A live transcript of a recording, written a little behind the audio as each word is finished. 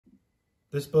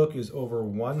This book is over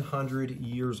 100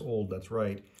 years old. That's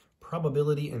right.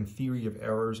 Probability and Theory of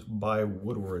Errors by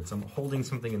Woodward. So I'm holding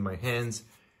something in my hands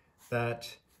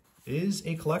that is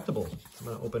a collectible. I'm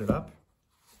going to open it up.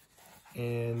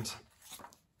 And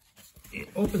it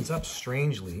opens up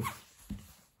strangely.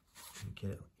 Let me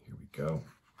get it. Here we go.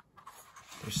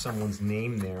 There's someone's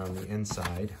name there on the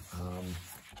inside.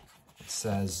 It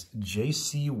says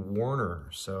J.C. Warner.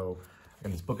 So,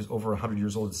 and this book is over 100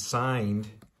 years old. It's signed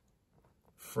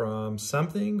from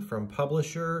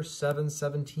publisher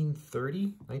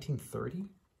 1930.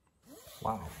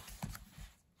 Wow.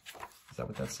 Is that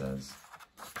what that says?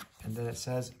 And then it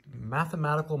says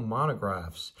mathematical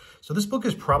monographs. So this book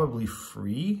is probably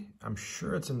free. I'm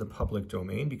sure it's in the public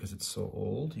domain because it's so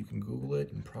old. You can Google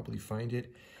it and probably find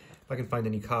it. If I can find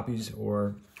any copies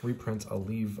or reprints, I'll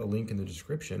leave a link in the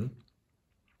description.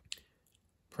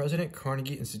 President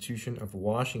Carnegie Institution of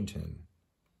Washington.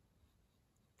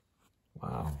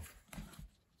 Wow.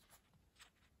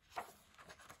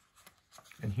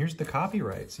 And here's the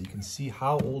copyright, so you can see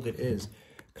how old it is.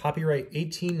 Copyright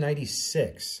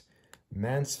 1896.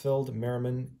 Mansfield,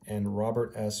 Merriman, and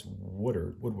Robert S.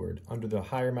 Woodward, under the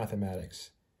Higher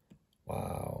Mathematics.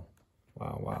 Wow.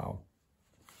 Wow, wow.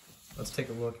 Let's take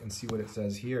a look and see what it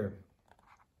says here.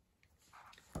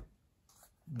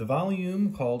 The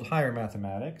volume called Higher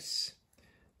Mathematics,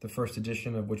 the first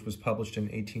edition of which was published in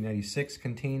 1896,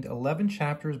 contained 11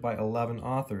 chapters by 11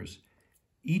 authors,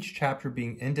 each chapter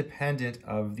being independent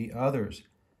of the others,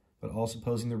 but all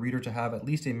supposing the reader to have at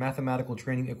least a mathematical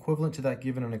training equivalent to that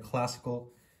given in a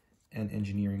classical and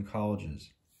engineering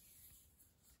colleges.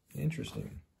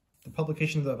 Interesting. The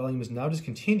publication of that volume is now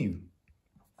discontinued.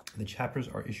 The chapters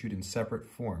are issued in separate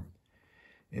form.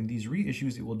 In these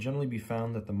reissues, it will generally be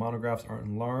found that the monographs are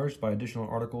enlarged by additional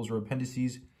articles or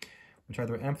appendices, which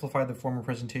either amplify the former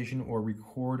presentation or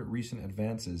record recent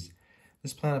advances.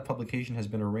 This plan of publication has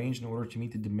been arranged in order to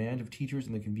meet the demand of teachers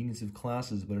and the convenience of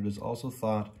classes, but it is also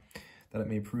thought that it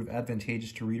may prove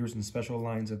advantageous to readers in special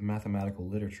lines of mathematical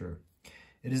literature.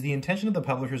 It is the intention of the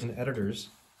publishers and editors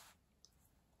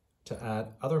to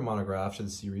add other monographs to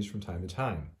the series from time to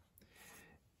time,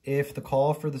 if the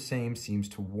call for the same seems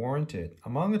to warrant it.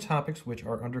 Among the topics which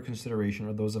are under consideration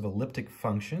are those of elliptic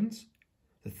functions,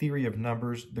 the theory of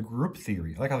numbers, the group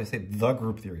theory, I like how they say the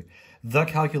group theory, the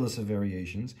calculus of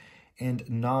variations, and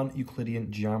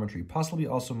non-Euclidean geometry. Possibly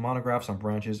also monographs on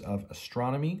branches of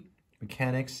astronomy,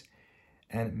 mechanics,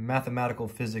 and mathematical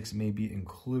physics may be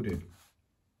included.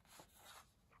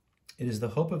 It is the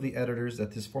hope of the editors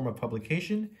that this form of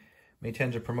publication may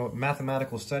tend to promote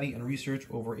mathematical study and research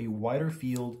over a wider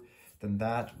field than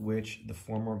that which the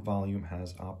former volume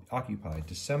has occupied.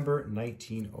 December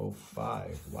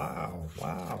 1905. Wow,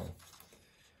 wow.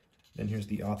 Then here's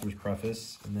the author's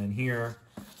preface, and then here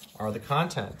are the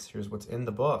contents. Here's what's in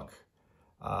the book.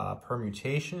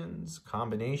 Permutations,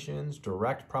 combinations,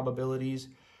 direct probabilities,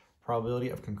 probability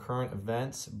of concurrent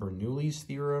events, Bernoulli's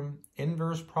theorem,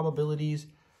 inverse probabilities,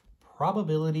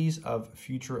 probabilities of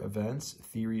future events,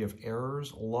 theory of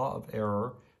errors, law of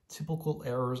error, typical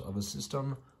errors of a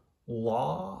system,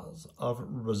 laws of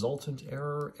resultant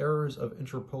error, errors of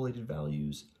interpolated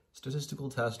values, statistical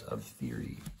test of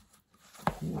theory.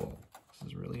 Cool. This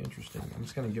is really interesting. I'm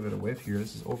just going to give it a whiff here.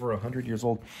 This is over 100 years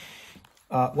old.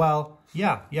 Well,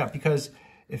 yeah, because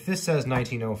if this says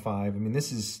 1905, I mean,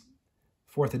 this is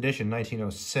 4th edition,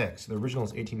 1906. The original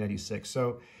is 1896.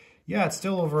 So, yeah, it's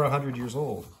still over 100 years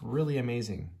old. Really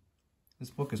amazing. This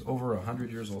book is over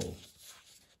 100 years old.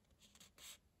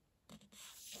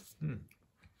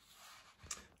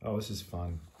 Oh, this is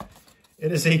fun.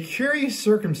 It is a curious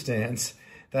circumstance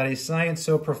that a science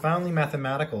so profoundly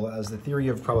mathematical as the theory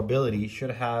of probability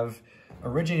should have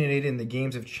originated in the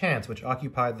games of chance which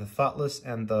occupied the thoughtless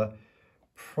and the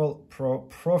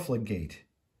profligate.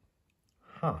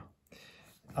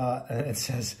 And it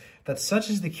says that such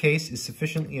is the case is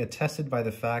sufficiently attested by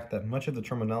the fact that much of the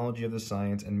terminology of the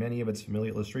science and many of its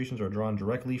familiar illustrations are drawn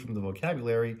directly from the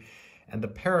vocabulary and the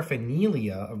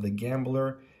paraphernalia of the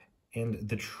gambler and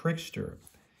the trickster.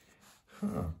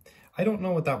 I don't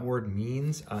know what that word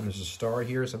means. There's a star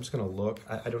here, so I'm just going to look.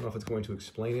 I don't know if it's going to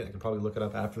explain it. I can probably look it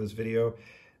up after this video.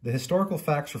 The historical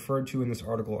facts referred to in this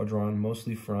article are drawn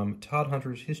mostly from Todd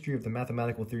Hunter's History of the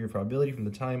Mathematical Theory of Probability from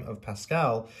the time of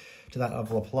Pascal to that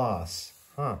of Laplace.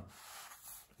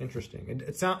 Interesting.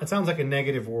 It sounds like a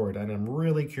negative word, and I'm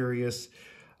really curious.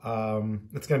 It's going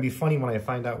to be funny when I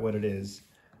find out what it is.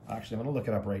 Actually, I'm going to look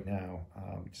it up right now.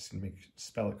 Just going to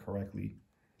spell it correctly.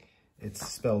 It's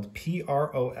spelled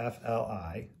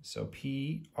P-R-O-F-L-I. So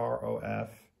P-R-O-F-L-I-G-A-T-E.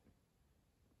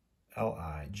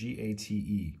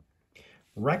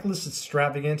 Reckless,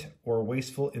 extravagant, or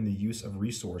wasteful in the use of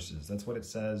resources. That's what it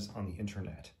says on the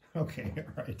internet. Okay,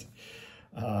 all right.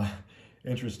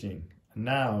 Interesting.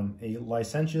 Noun, a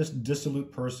licentious,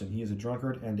 dissolute person. He is a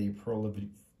drunkard and a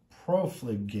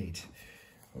profligate.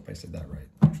 Hope I said that right.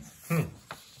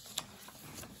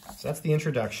 So that's the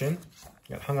introduction.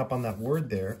 Got hung up on that word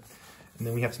there. And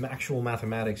then we have some actual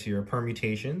mathematics here.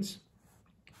 Permutations.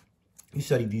 You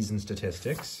studied these in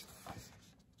statistics.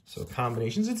 So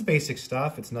combinations, it's basic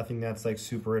stuff. It's nothing that's like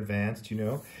super advanced, you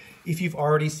know. If you've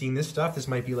already seen this stuff, this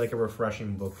might be like a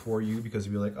refreshing book for you because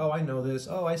you'll be like, oh, I know this.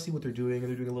 Oh, I see what they're doing.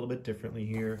 They're doing a little bit differently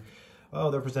here.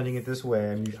 Oh, they're presenting it this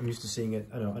way. I'm used to seeing it,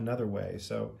 another way.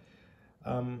 So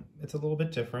it's a little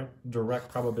bit different.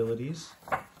 Direct probabilities.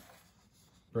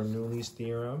 Bernoulli's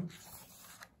theorem.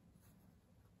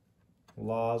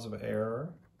 Laws of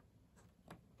error.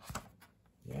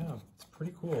 Yeah, it's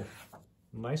pretty cool.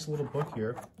 Nice little book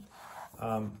here.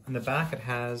 In the back it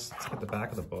has, let's look at the back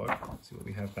of the book. Let's see what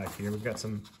we have back here. We've got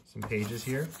some pages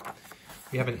here.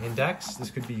 We have an index. This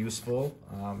could be useful.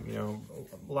 You know,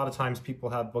 a lot of times people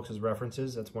have books as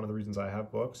references. That's one of the reasons I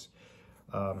have books,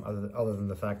 other than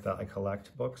the fact that I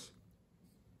collect books.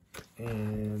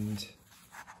 And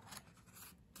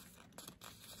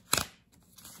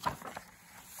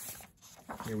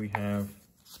here we have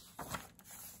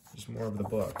just more of the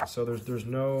book. So there's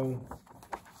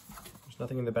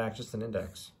nothing in the back, just an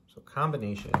index. So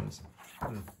combinations.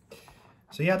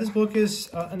 So yeah, this book is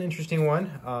an interesting one.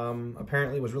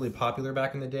 Apparently it was really popular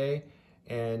back in the day,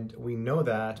 and we know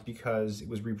that because it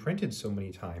was reprinted so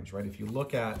many times, right? If you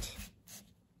look at,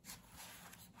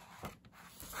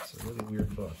 it's a really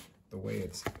weird book. The way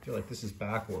it's, I feel like this is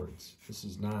backwards. This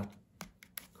is not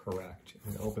correct.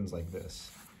 It opens like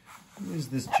this. Who is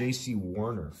this J.C.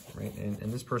 Warner, right?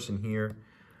 And this person here,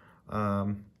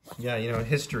 yeah, you know,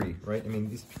 history, right? I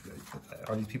mean,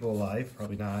 are these people alive?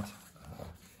 Probably not.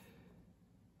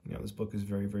 You know, this book is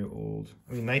very, very old.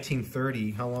 I mean,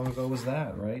 1930, how long ago was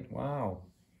that, right? Wow.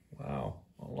 Wow.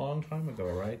 A long time ago,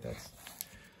 right? That's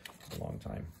a long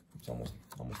time. It's almost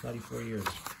 94 years.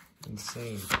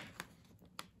 Insane.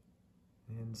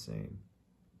 Insane.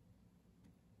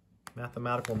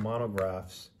 Mathematical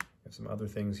monographs. We have some other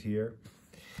things here.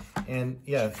 And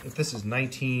yeah, if this is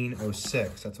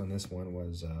 1906, that's when this one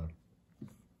was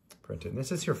printed. And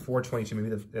this is here 422.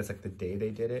 Maybe that's like the day they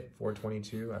did it.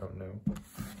 422. I don't know.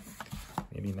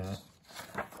 Maybe not.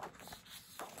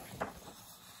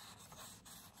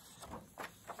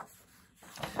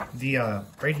 The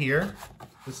right here,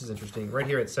 this is interesting. Right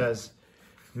here it says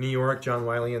New York, John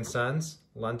Wiley and Sons,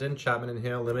 London, Chapman and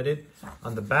Hale Limited.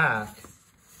 On the back,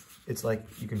 it's like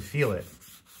you can feel it.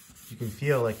 You can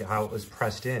feel like how it was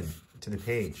pressed in to the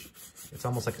page. It's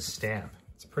almost like a stamp.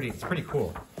 It's pretty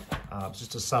cool. It's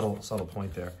just a subtle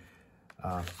point there.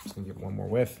 Just gonna give it one more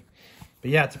whiff. But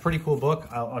yeah, it's a pretty cool book.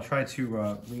 I'll try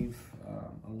to leave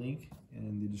a link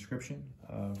in the description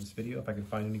of this video if I can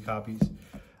find any copies.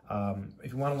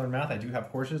 If you want to learn math, I do have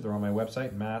courses. They're on my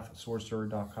website,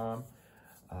 mathsorcerer.com.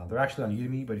 They're actually on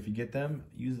Udemy, but if you get them,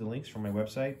 use the links from my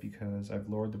website because I've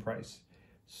lowered the price.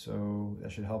 So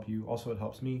that should help you. Also, it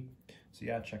helps me. So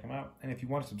yeah, check them out. And if you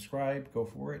want to subscribe, go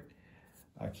for it.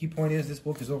 Key point is this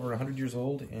book is over 100 years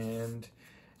old and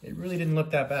it really didn't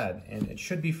look that bad. And it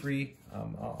should be free.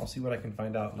 I'll see what I can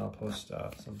find out and I'll post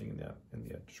something in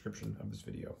the description of this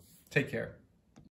video. Take care.